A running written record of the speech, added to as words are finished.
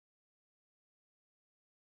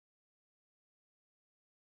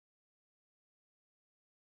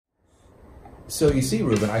So you see,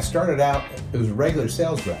 Reuben, I started out, it was a regular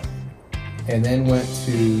sales rep, and then went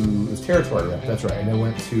to, it was territory rep, that's right, and then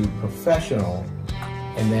went to professional,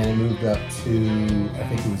 and then moved up to, I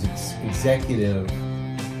think it was executive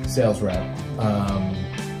sales rep,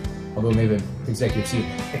 although maybe executive C,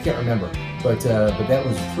 I can't remember, but that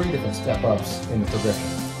was 3 different step ups in the progression.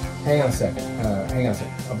 Hang on a second,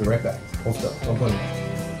 I'll be right back. Hold still, don't go anywhere.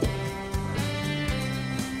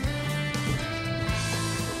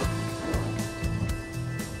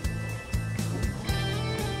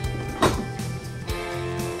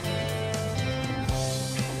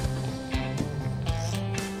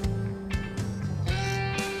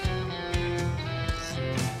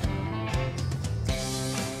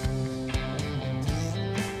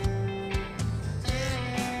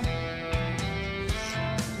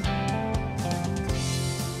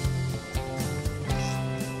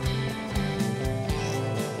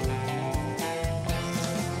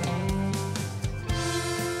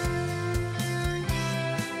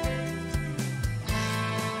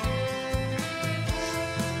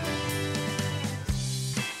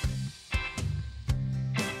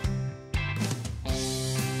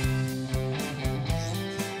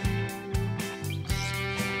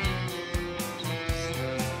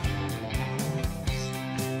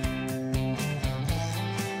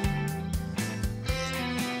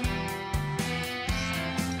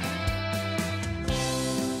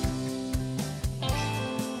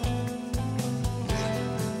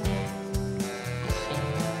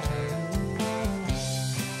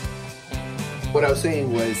 What I was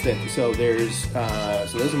saying was that, so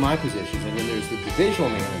those are my positions, and then there's the divisional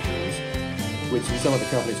managers, which in some of the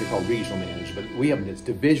companies are called regional managers, but we have them as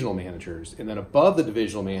divisional managers, and then above the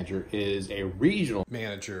divisional manager is a regional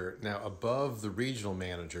manager. Now above the regional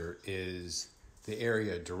manager is the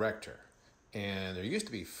area director, and there used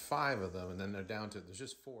to be 5 of them, and then they're down to, there's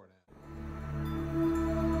just 4 now.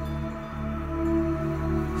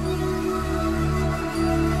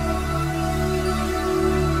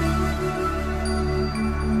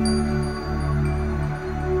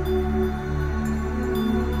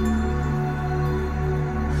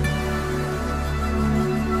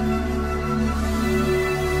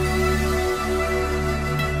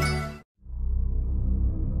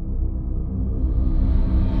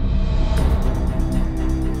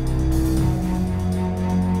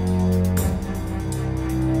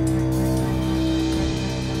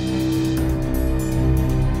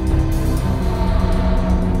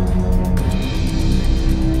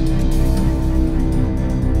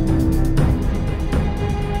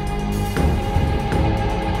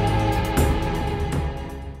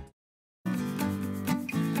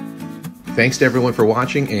 Thanks to everyone for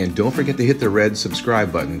watching, and don't forget to hit the red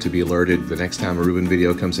subscribe button to be alerted the next time a Reuben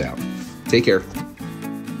video comes out. Take care.